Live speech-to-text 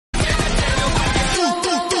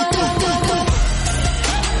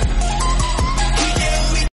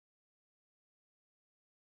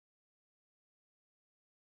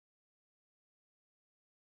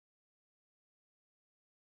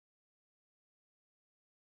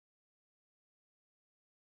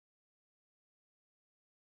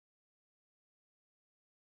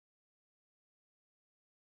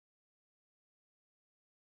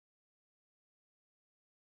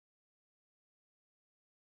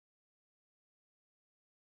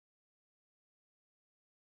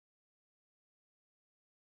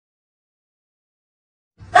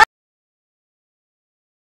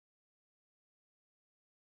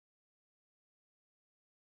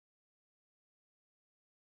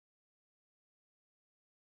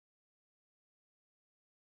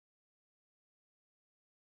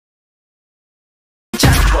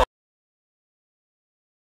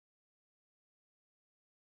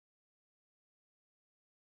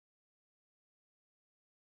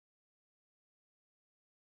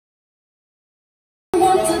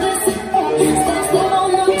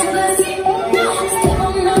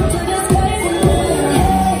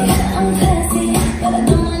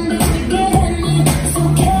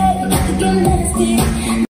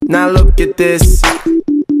Now look at this.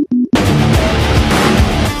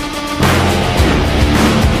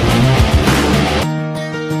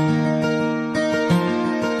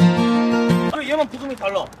 왜 얘만 부금이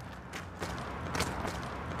달라?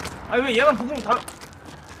 아니 왜 얘만 부금이 달라?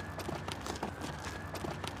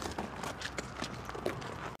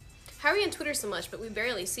 How are you on Twitter so much, but we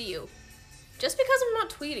barely see you? Just because I'm not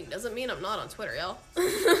tweeting doesn't mean I'm not on Twitter, y'all.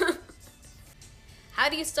 How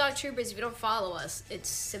do you stalk troopers if you don't follow us? It's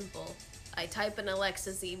simple. I type in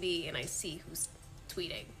Alexa ZB and I see who's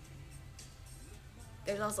tweeting.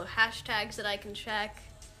 There's also hashtags that I can check.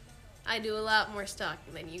 I do a lot more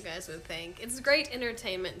stalking than you guys would think. It's great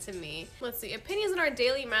entertainment to me. Let's see, opinions on our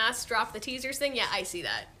daily mass drop the teasers thing. Yeah, I see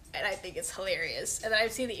that. And I think it's hilarious. And then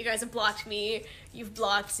I've seen that you guys have blocked me. You've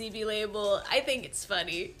blocked CB Label. I think it's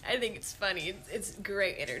funny. I think it's funny. It's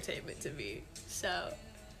great entertainment to me. So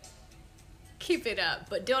keep it up,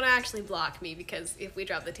 but don't actually block me because if we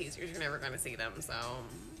drop the teasers, you're never gonna see them, so.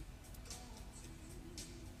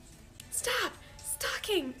 Stop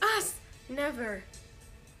stalking us! Never.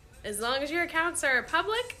 As long as your accounts are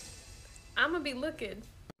public, I'm gonna be looking.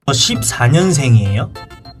 14년생이에요?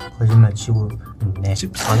 거짓말 치고 네.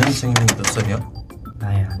 14년생이면 몇 살이야?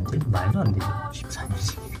 아예 안 돼. 말도 안 되죠.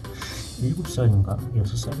 14년생. 7살인가?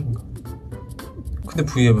 6살인가? 근데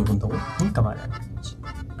V앱을 본다고? 그러니까 말 안 되지.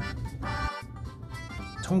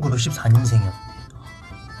 1914년생이었대.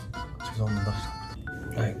 죄송합니다.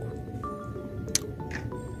 아이고.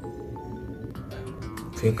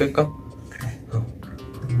 V앱 끌까? 그래.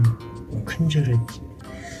 큰 줄을.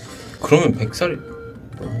 그러면 100살이.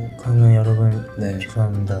 그러면 여러분 네.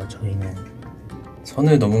 죄송합니다. 저희는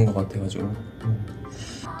선을 넘은 것 같아가지고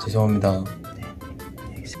죄송합니다. 네.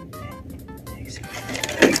 알겠습니다. 네. 알겠습니다.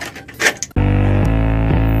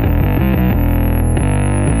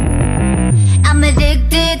 I'm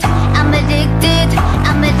addicted, I'm addicted,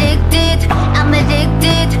 I'm addicted, I'm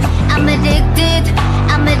addicted, I'm addicted,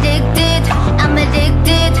 I'm addicted, I'm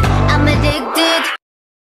addicted, I'm addicted.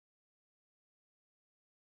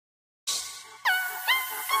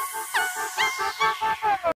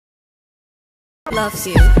 Loves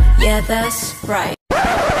you, yeah, that's right.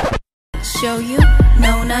 Show you,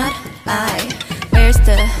 no, not I. Where's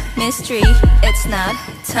the mystery? It's not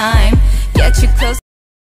time. Get you close.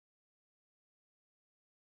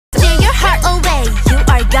 Take your heart away, you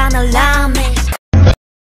are gonna love me.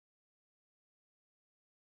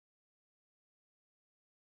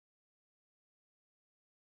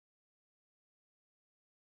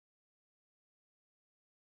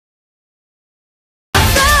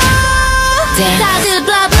 다들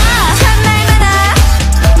blah blah 참날마다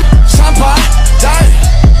Sampa, die,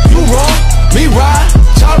 you wrong, me right,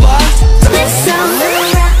 잘봐. This song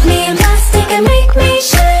rock me and plastic and make me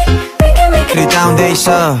shine. 그리 다운돼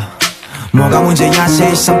있어. 뭐가 문제야?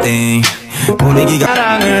 Say something. 분위기가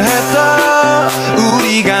사랑을 했다.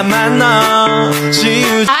 우리가 만나.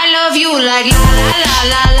 I love you like la la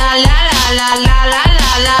la la la la la la la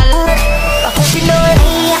la la. I hope you know it.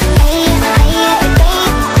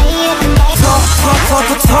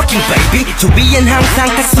 Talking baby, 조비엔 항상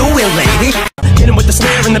가수일 lady. Hit him with the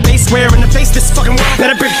snare and the bass square in the face. This fucking world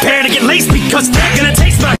better prepare to get laced because they're gonna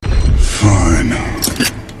taste my. Fine.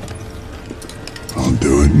 I'll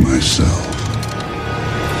do it myself.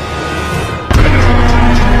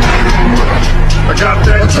 I got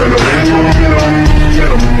that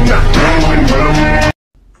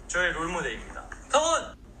저의 롤모델입니다.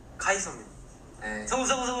 성훈! 가희성입니다. 네. 성우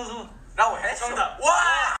라고 해? 정답!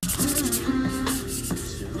 와!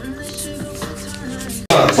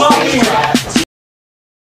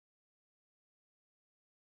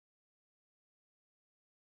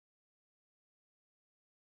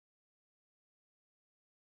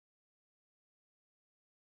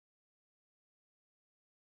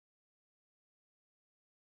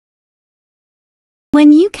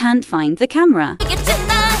 When you can't find the camera.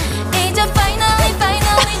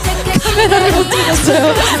 카메라를 못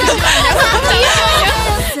찍었어요.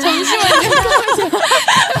 잠시만요.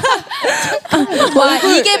 와,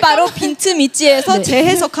 이게 바로 빈트 미찌에서 네.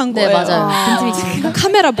 재해석한 거예요. 네, 맞아요. 빈트 미찌.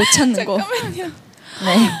 카메라 못 찾는 거. 잠깐만요.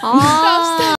 네.